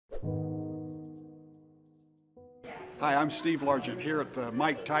Hi, I'm Steve Largent here at the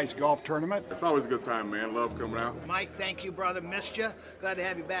Mike Tice Golf Tournament. It's always a good time, man. Love coming out. Mike, thank you, brother. Missed you. Glad to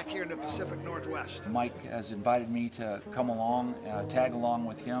have you back here in the Pacific Northwest. Mike has invited me to come along, tag along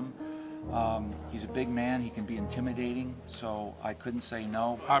with him. He's a big man. He can be intimidating, so I couldn't say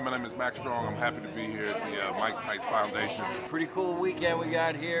no. Hi, my name is Max Strong. I'm happy to be here at the Mike Tice Foundation. Pretty cool weekend we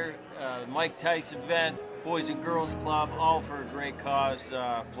got here. Mike Tice event, Boys and Girls Club, all for a great cause.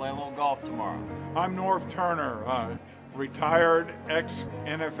 Playing a little golf tomorrow. I'm Norv Turner, retired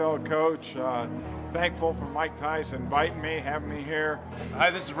ex-NFL coach. Thankful for Mike Tice inviting me, having me here. Hi,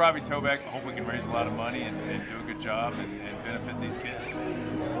 this is Robbie Tobeck. I hope we can raise a lot of money and do a good job and benefit these kids.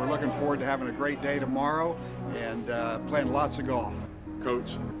 We're looking forward to having a great day tomorrow and playing lots of golf.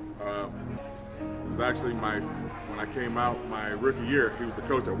 Coach, it was actually when I came out my rookie year, he was the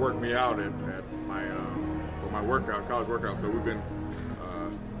coach that worked me out at my for my workout, college workout. So we've been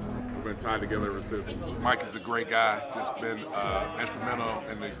tied together ever since. Mike is a great guy, just been instrumental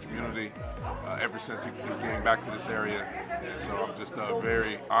in the community ever since he came back to this area. And so I'm just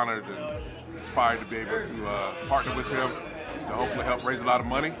very honored and inspired to be able to partner with him to hopefully help raise a lot of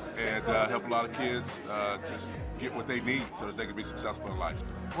money and help a lot of kids just get what they need so that they can be successful in life.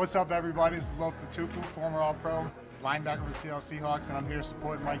 What's up, everybody? This is Lofa Tatupu, former All-Pro, linebacker for the Seattle Seahawks, and I'm here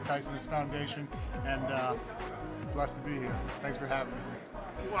supporting Mike Tice and his foundation, and blessed to be here. Thanks for having me.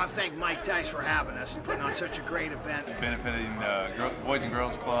 We want to thank Mike Tice for having us and putting on such a great event. Benefiting Boys and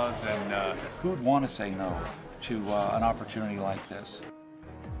Girls Clubs, and Who'd want to say no to an opportunity like this?